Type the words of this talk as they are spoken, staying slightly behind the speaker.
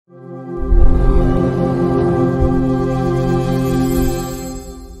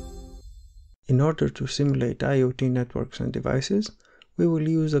order to simulate IoT networks and devices, we will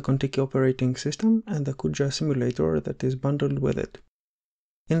use the Contiki operating system and the COOJA simulator that is bundled with it.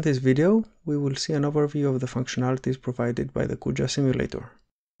 In this video, we will see an overview of the functionalities provided by the COOJA simulator.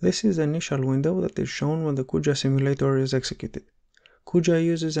 This is the initial window that is shown when the COOJA simulator is executed. COOJA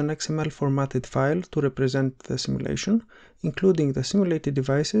uses an XML formatted file to represent the simulation, including the simulated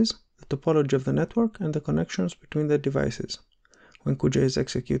devices, the topology of the network, and the connections between the devices. When COOJA is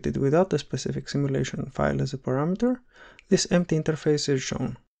executed without a specific simulation file as a parameter, this empty interface is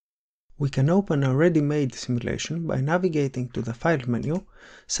shown. We can open a ready-made simulation by navigating to the File menu,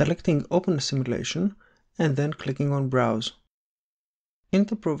 selecting Open Simulation, and then clicking on Browse. In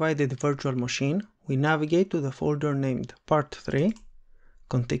the provided virtual machine, we navigate to the folder named Part 3,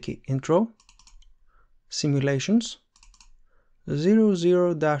 Contiki Intro, Simulations,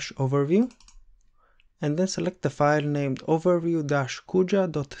 00-Overview, and then select the file named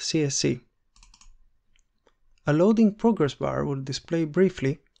overview-kooja.csc. A loading progress bar will display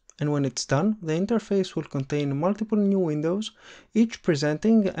briefly, and when it's done, the interface will contain multiple new windows, each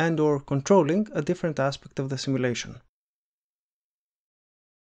presenting and/or controlling a different aspect of the simulation.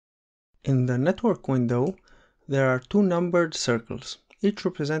 In the network window, there are two numbered circles, each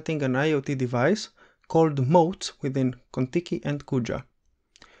representing an IoT device called modes within Contiki and COOJA.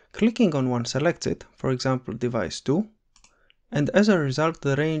 Clicking on one selects it, for example device 2, and as a result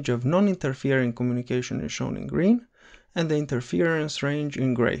the range of non-interfering communication is shown in green and the interference range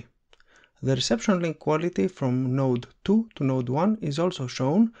in gray. The reception link quality from node 2 to node 1 is also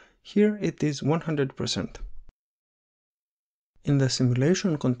shown, here it is 100%. In the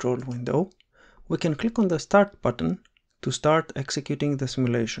simulation control window, we can click on the Start button to start executing the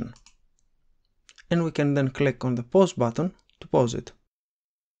simulation, and we can then click on the Pause button to pause it.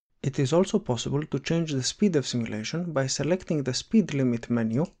 It is also possible to change the speed of simulation by selecting the Speed Limit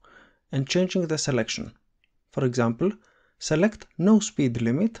menu and changing the selection. For example, select No Speed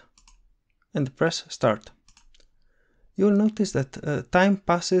Limit and press Start. You will notice that time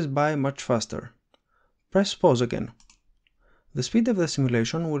passes by much faster. Press Pause again. The speed of the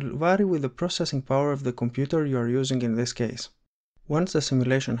simulation will vary with the processing power of the computer you are using in this case. Once the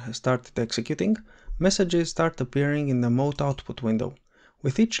simulation has started executing, messages start appearing in the mode output window,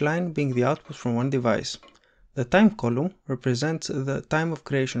 with each line being the output from one device. The time column represents the time of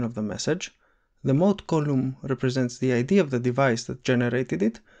creation of the message, the mode column represents the ID of the device that generated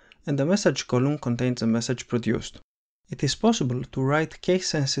it, and the message column contains the message produced. It is possible to write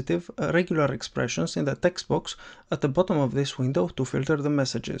case-sensitive, regular expressions in the text box at the bottom of this window to filter the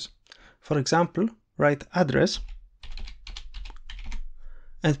messages. For example, write address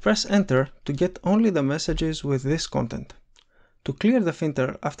and press Enter to get only the messages with this content. To clear the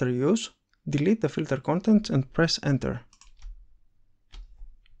filter after use, delete the filter contents and press Enter.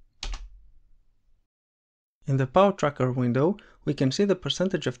 In the Power Tracker window, we can see the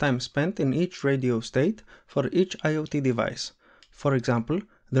percentage of time spent in each radio state for each IoT device. For example,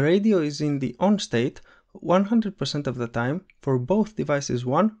 the radio is in the on state 100% of the time for both devices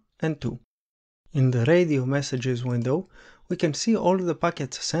 1 and 2. In the Radio Messages window, we can see all the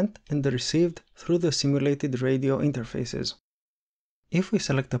packets sent and received through the simulated radio interfaces. If we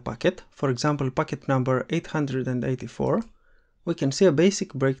select a packet, for example packet number 884, we can see a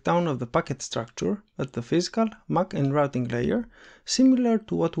basic breakdown of the packet structure at the physical, MAC and routing layer, similar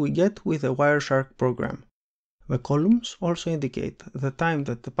to what we get with a Wireshark program. The columns also indicate the time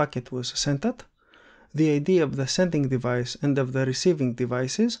that the packet was sent at, the ID of the sending device and of the receiving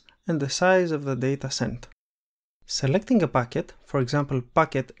devices, and the size of the data sent. Selecting a packet, for example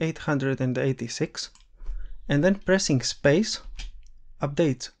packet 886, and then pressing space,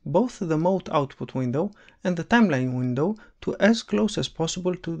 updates both the mode output window and the timeline window to as close as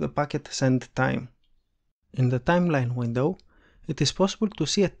possible to the packet send time. In the timeline window, it is possible to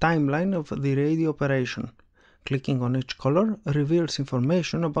see a timeline of the radio operation. Clicking on each color reveals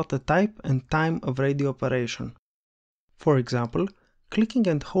information about the type and time of radio operation. For example, clicking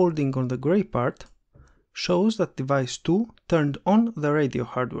and holding on the gray part shows that device 2 turned on the radio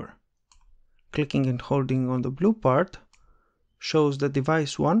hardware. Clicking and holding on the blue part shows that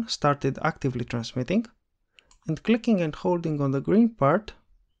device 1 started actively transmitting, and clicking and holding on the green part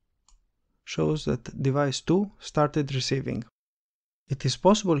shows that device 2 started receiving. It is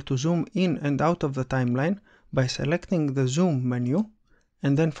possible to zoom in and out of the timeline by selecting the Zoom menu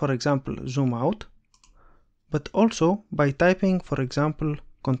and then, for example, zoom out, but also by typing, for example,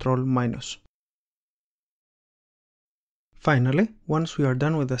 Ctrl-. Finally, once we are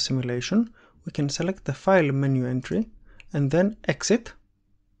done with the simulation, we can select the File menu entry and then Exit,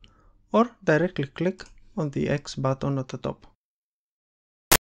 or directly click on the X button at the top.